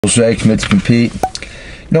Coach Shea, commit to compete.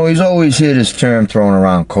 You know, he's always hear this term thrown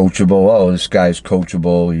around, coachable. Oh, this guy's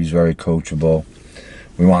coachable. He's very coachable.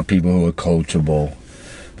 We want people who are coachable.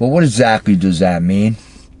 But what exactly does that mean?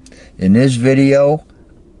 In this video,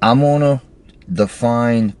 I'm going to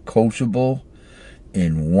define coachable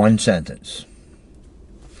in one sentence.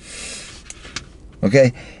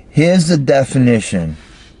 Okay? Here's the definition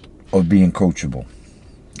of being coachable.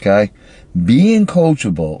 Okay? Being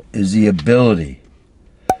coachable is the ability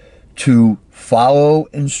to follow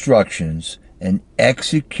instructions and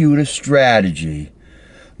execute a strategy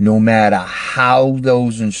no matter how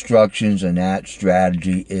those instructions and that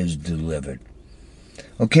strategy is delivered.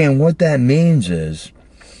 Okay, and what that means is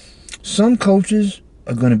some coaches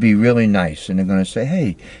are going to be really nice and they're going to say,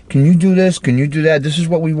 hey, can you do this? Can you do that? This is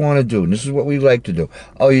what we want to do. And this is what we like to do.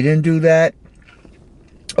 Oh, you didn't do that?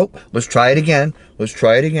 Oh, let's try it again. Let's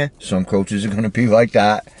try it again. Some coaches are going to be like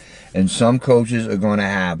that. And some coaches are going to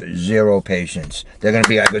have zero patience. They're going to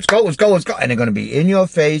be like, let's go, let's go, let's go. And they're going to be in your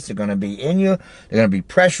face. They're going to be in you. They're going to be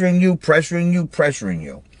pressuring you, pressuring you, pressuring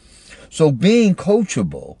you. So being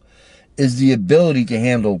coachable is the ability to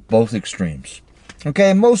handle both extremes.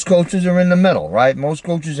 Okay, most coaches are in the middle, right? Most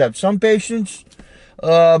coaches have some patience,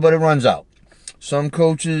 but it runs out. Some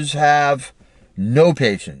coaches have no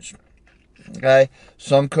patience. Okay,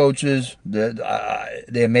 some coaches,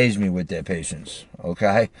 they amaze me with their patience.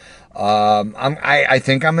 Okay, I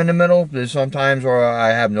think I'm in the middle. There's sometimes where I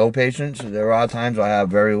have no patience. There are times I have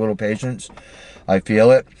very little patience. I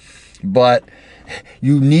feel it, but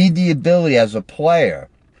you need the ability as a player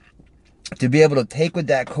to be able to take what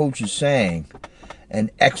that coach is saying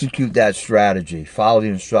and execute that strategy, follow the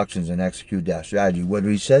instructions and execute that strategy, whether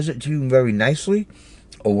he says it to you very nicely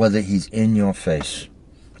or whether he's in your face.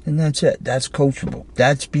 And that's it. That's coachable.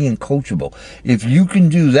 That's being coachable. If you can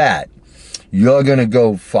do that, you're going to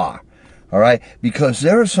go far. All right? Because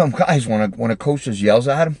there are some guys, when a coach just yells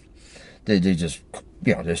at them, they just,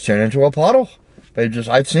 just turn into a puddle.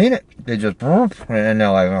 I've seen it. They just, and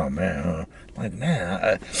they're like, oh, man.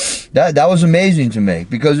 That was amazing to me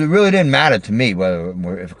because it really didn't matter to me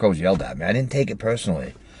if a coach yelled at me. I didn't take it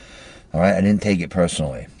personally. All right, I didn't take it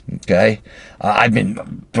personally. Okay, I've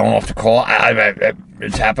been thrown off the call.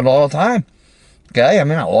 It's happened all the time. Okay, I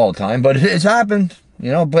mean not all the time, but it's happened.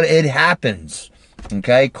 But it happens.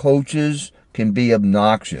 Okay, coaches can be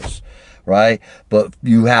obnoxious, right? But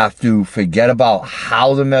you have to forget about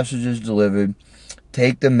how the message is delivered.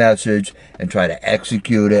 Take the message and try to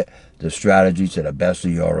execute it, the strategy to the best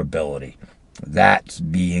of your ability. That's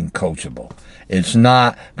being coachable. It's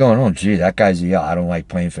not going, oh, gee, that guy's a yell. I don't like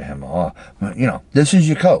playing for him. Oh, this is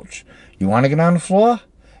your coach. You want to get on the floor?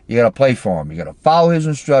 You got to play for him. You got to follow his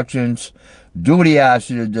instructions, do what he asks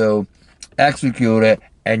you to do, execute it,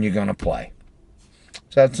 and you're going to play.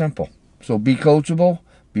 It's that simple. So be coachable,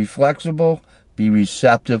 be flexible, be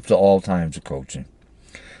receptive to all kinds of coaching.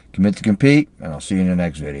 Commit to compete, and I'll see you in the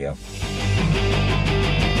next video.